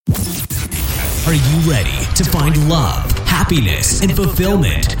Are you ready to find love, happiness, and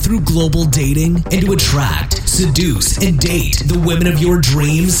fulfillment through global dating and to attract, seduce, and date the women of your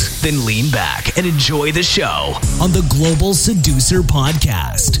dreams? Then lean back and enjoy the show on the Global Seducer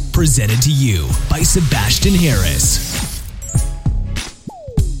Podcast, presented to you by Sebastian Harris.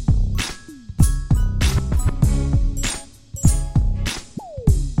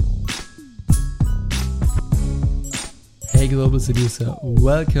 Hey Global Seducer,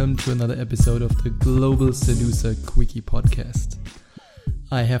 welcome to another episode of the Global Seducer Quickie Podcast.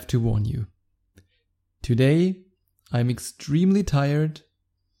 I have to warn you, today I'm extremely tired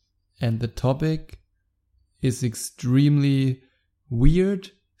and the topic is extremely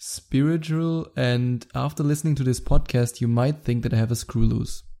weird, spiritual, and after listening to this podcast you might think that I have a screw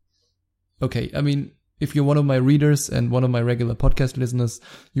loose. Okay, I mean, if you're one of my readers and one of my regular podcast listeners,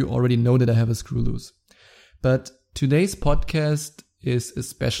 you already know that I have a screw loose. But today's podcast is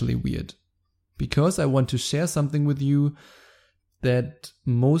especially weird because I want to share something with you that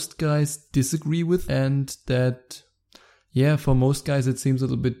most guys disagree with and that, for most guys it seems a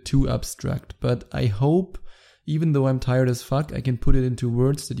little bit too abstract. But I hope, even though I'm tired as fuck, I can put it into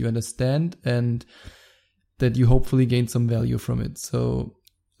words that you understand and that you hopefully gain some value from it. So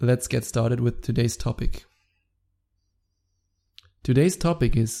let's get started with today's topic. Today's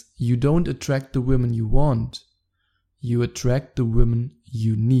topic is: you don't attract the women you want. You attract the women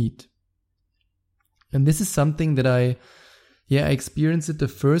you need. And this is something that I experienced it the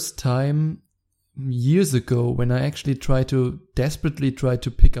first time years ago when I actually desperately tried to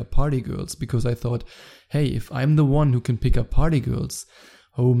pick up party girls, because I thought, hey, if I'm the one who can pick up party girls,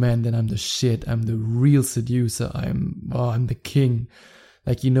 oh man, then I'm the shit. I'm the real seducer. I'm the king.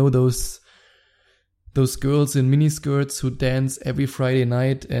 Like, you know, those girls in miniskirts who dance every Friday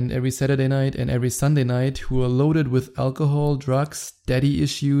night and every Saturday night and every Sunday night, who are loaded with alcohol, drugs, daddy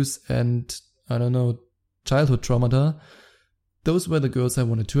issues, and, I don't know, childhood traumata. Those were the girls I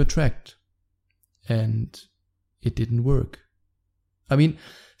wanted to attract. And it didn't work. I mean,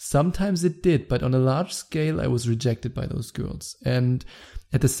 sometimes it did, but on a large scale, I was rejected by those girls. And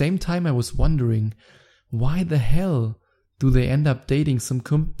at the same time, I was wondering, why the hell do they end up dating some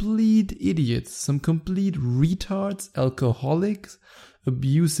complete idiots, some complete retards, alcoholics,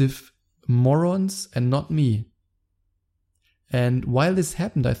 abusive morons, and not me? And while this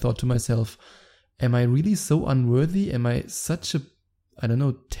happened, I thought to myself, am I really so unworthy? Am I such a,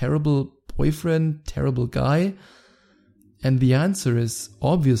 terrible boyfriend, terrible guy? And the answer is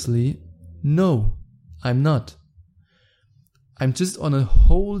obviously no, I'm not. I'm just on a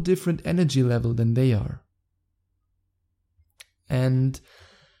whole different energy level than they are. And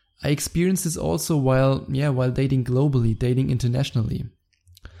I experienced this also while dating globally, dating internationally.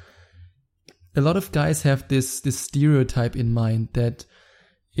 A lot of guys have this stereotype in mind that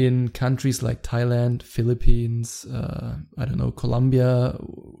in countries like Thailand, Philippines, Colombia,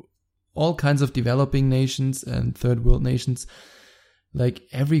 all kinds of developing nations and third world nations, like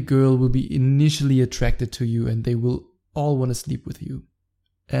every girl will be initially attracted to you and they will all want to sleep with you.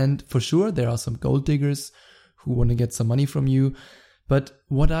 And for sure, there are some gold diggers who want to get some money from you. But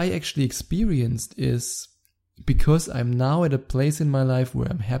what I actually experienced is, because I'm now at a place in my life where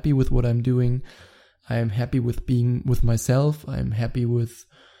I'm happy with what I'm doing, I am happy with being with myself, I'm happy with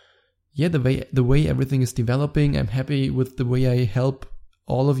the way everything is developing, I'm happy with the way I help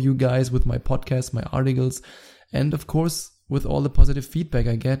all of you guys with my podcast, my articles, and of course with all the positive feedback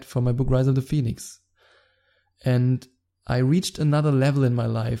I get from my book Rise of the Phoenix. And I reached another level in my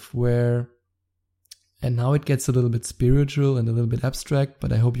life where, and now it gets a little bit spiritual and a little bit abstract,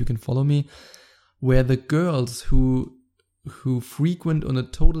 but I hope you can follow me, where the girls who frequent on a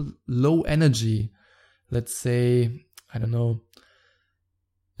total low energy, let's say,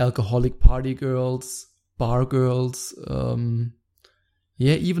 alcoholic party girls, bar girls,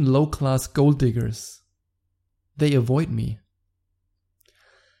 even low-class gold diggers, they avoid me.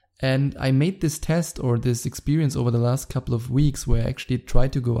 And I made this test or this experience over the last couple of weeks where I actually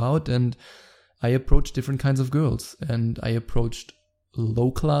tried to go out and I approached different kinds of girls. And I approached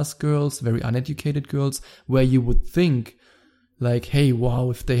low-class girls, very uneducated girls, where you would think, like, hey, wow,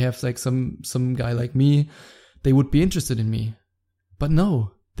 if they have like some guy like me, they would be interested in me. But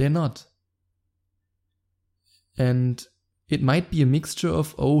no, they're not. And it might be a mixture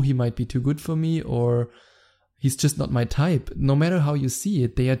of, oh, he might be too good for me, or he's just not my type. No matter how you see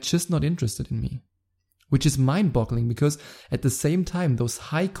it, they are just not interested in me. Which is mind-boggling, because at the same time, those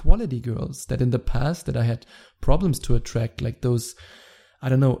high-quality girls that in the past that I had problems to attract, like those,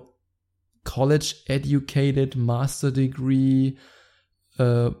 college-educated, master degree,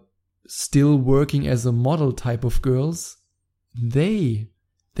 still working as a model type of girls, they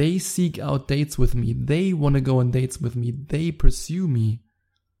They seek out dates with me. They want to go on dates with me. They pursue me.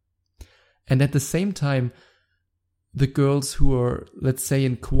 And at the same time, the girls who are, let's say,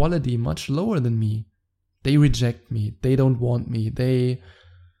 in quality much lower than me, they reject me. They don't want me. They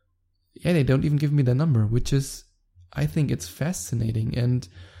don't even give me their number, which is, I think it's fascinating. And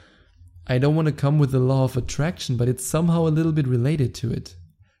I don't want to come with the law of attraction, but it's somehow a little bit related to it.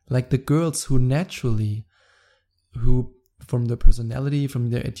 Like the girls who from their personality, from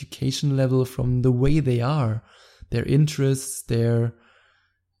their education level, from the way they are, their interests,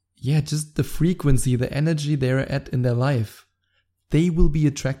 just the frequency, the energy they're at in their life, they will be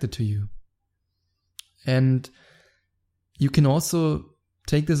attracted to you. And you can also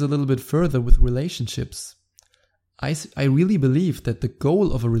take this a little bit further with relationships. I really believe that the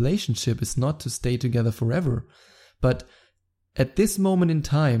goal of a relationship is not to stay together forever. But at this moment in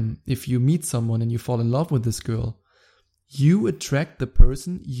time, if you meet someone and you fall in love with this girl, you attract the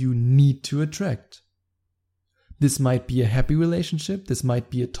person you need to attract. This might be a happy relationship. This might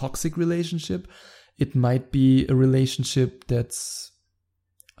be a toxic relationship. It might be a relationship that's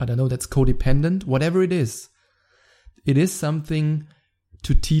codependent. Whatever it is something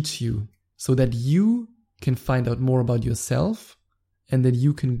to teach you so that you can find out more about yourself and that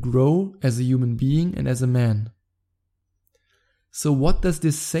you can grow as a human being and as a man. So what does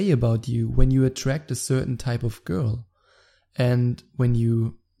this say about you when you attract a certain type of girl and when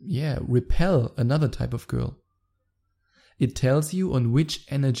you, repel another type of girl? It tells you on which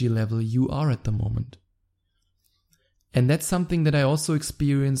energy level you are at the moment. And that's something that I also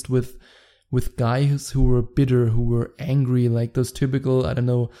experienced with guys who were bitter, who were angry, like those typical,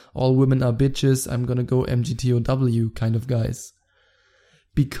 all women are bitches, I'm gonna go MGTOW kind of guys.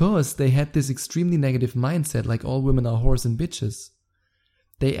 Because they had this extremely negative mindset, like all women are whores and bitches.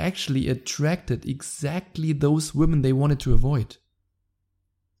 They actually attracted exactly those women they wanted to avoid.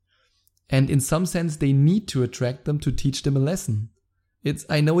 And in some sense, they need to attract them to teach them a lesson.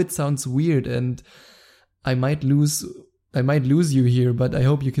 I know it sounds weird and I might lose you here, but I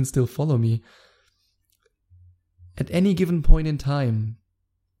hope you can still follow me. At any given point in time,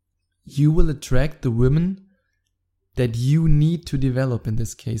 you will attract the women that you need to develop in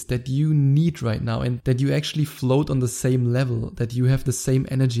this case, that you need right now, and that you actually float on the same level, that you have the same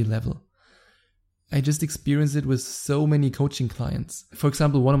energy level. I just experienced it with so many coaching clients. For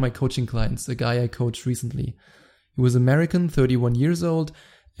example, one of my coaching clients, a guy I coached recently, he was American, 31 years old,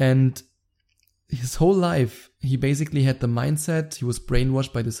 and his whole life, he basically had the mindset, he was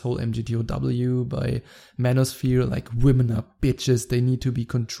brainwashed by this whole MGTOW, by manosphere, like women are bitches, they need to be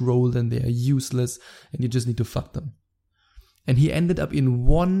controlled and they are useless and you just need to fuck them. And he ended up in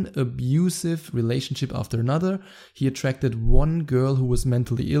one abusive relationship after another. He attracted one girl who was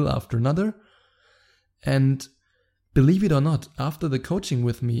mentally ill after another. And believe it or not, after the coaching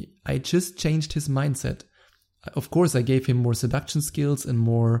with me, I just changed his mindset. Of course, I gave him more seduction skills and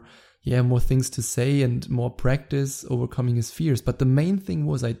more things to say and more practice overcoming his fears. But the main thing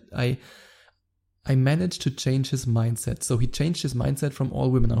was I managed to change his mindset. So he changed his mindset from all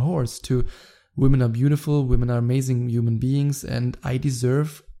women are whores to women are beautiful, women are amazing human beings, and I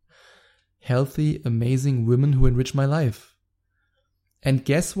deserve healthy, amazing women who enrich my life. And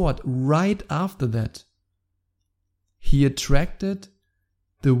guess what? Right after that, he attracted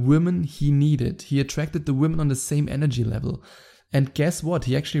the women he needed. He attracted the women on the same energy level. And guess what?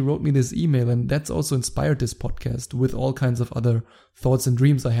 He actually wrote me this email, and that's also inspired this podcast with all kinds of other thoughts and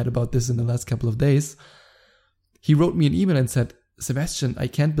dreams I had about this in the last couple of days. He wrote me an email and said, Sebastian, I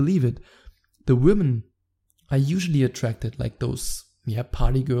can't believe it. The women I usually attracted, like those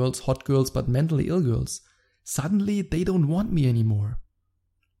party girls, hot girls, but mentally ill girls, suddenly they don't want me anymore.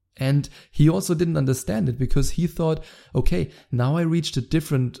 And he also didn't understand it because he thought, okay, now I reached a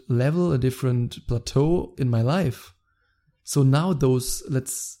different level, a different plateau in my life. So now those,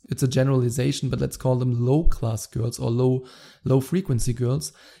 it's a generalization, but let's call them low class girls or low frequency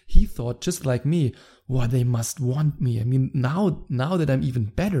girls. He thought, just like me, wow, they must want me. I mean, now that I'm even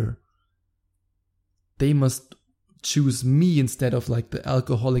better, they must choose me instead of like the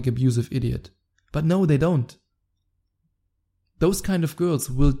alcoholic abusive idiot. But no, they don't. Those kind of girls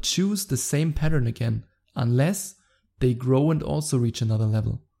will choose the same pattern again, unless they grow and also reach another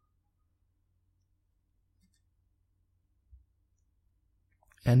level.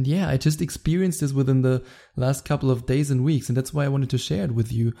 And I just experienced this within the last couple of days and weeks, and that's why I wanted to share it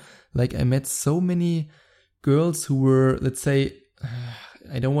with you. Like, I met so many girls who were, let's say,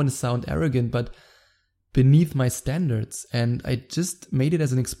 I don't want to sound arrogant, but beneath my standards, and I just made it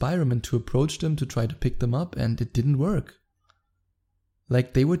as an experiment to approach them, to try to pick them up, and it didn't work.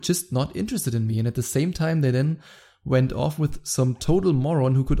 Like, they were just not interested in me, and at the same time, they then went off with some total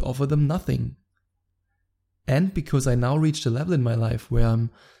moron who could offer them nothing. And because I now reached a level in my life where I'm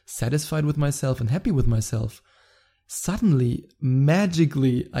satisfied with myself and happy with myself, suddenly,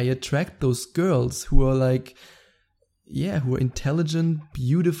 magically, I attract those girls who are like, who are intelligent,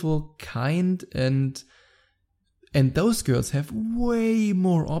 beautiful, kind, and those girls have way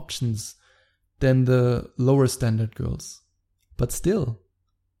more options than the lower standard girls. But still,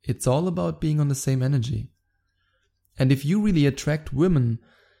 it's all about being on the same energy. And if you really attract women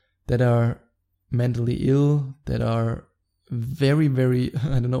that are mentally ill, that are very, very,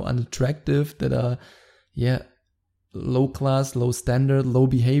 unattractive, that are, low class, low standard, low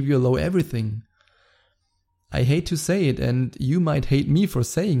behavior, low everything. I hate to say it, and you might hate me for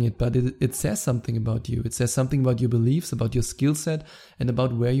saying it, but it says something about you. It says something about your beliefs, about your skill set, and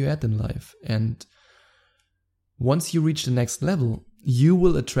about where you're at in life. And once you reach the next level, you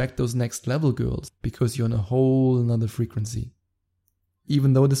will attract those next level girls because you're on a whole another frequency.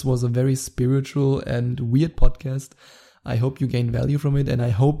 Even though this was a very spiritual and weird podcast, I hope you gained value from it, and I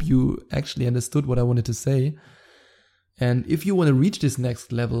hope you actually understood what I wanted to say. And if you want to reach this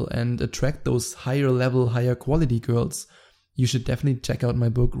next level and attract those higher level, higher quality girls, you should definitely check out my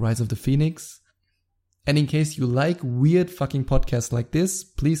book, Rise of the Phoenix. And in case you like weird fucking podcasts like this,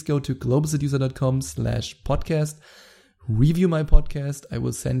 please go to globalseducer.com/podcast. Review my podcast. I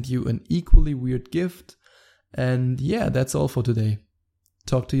will send you an equally weird gift. And that's all for today.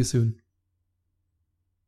 Talk to you soon.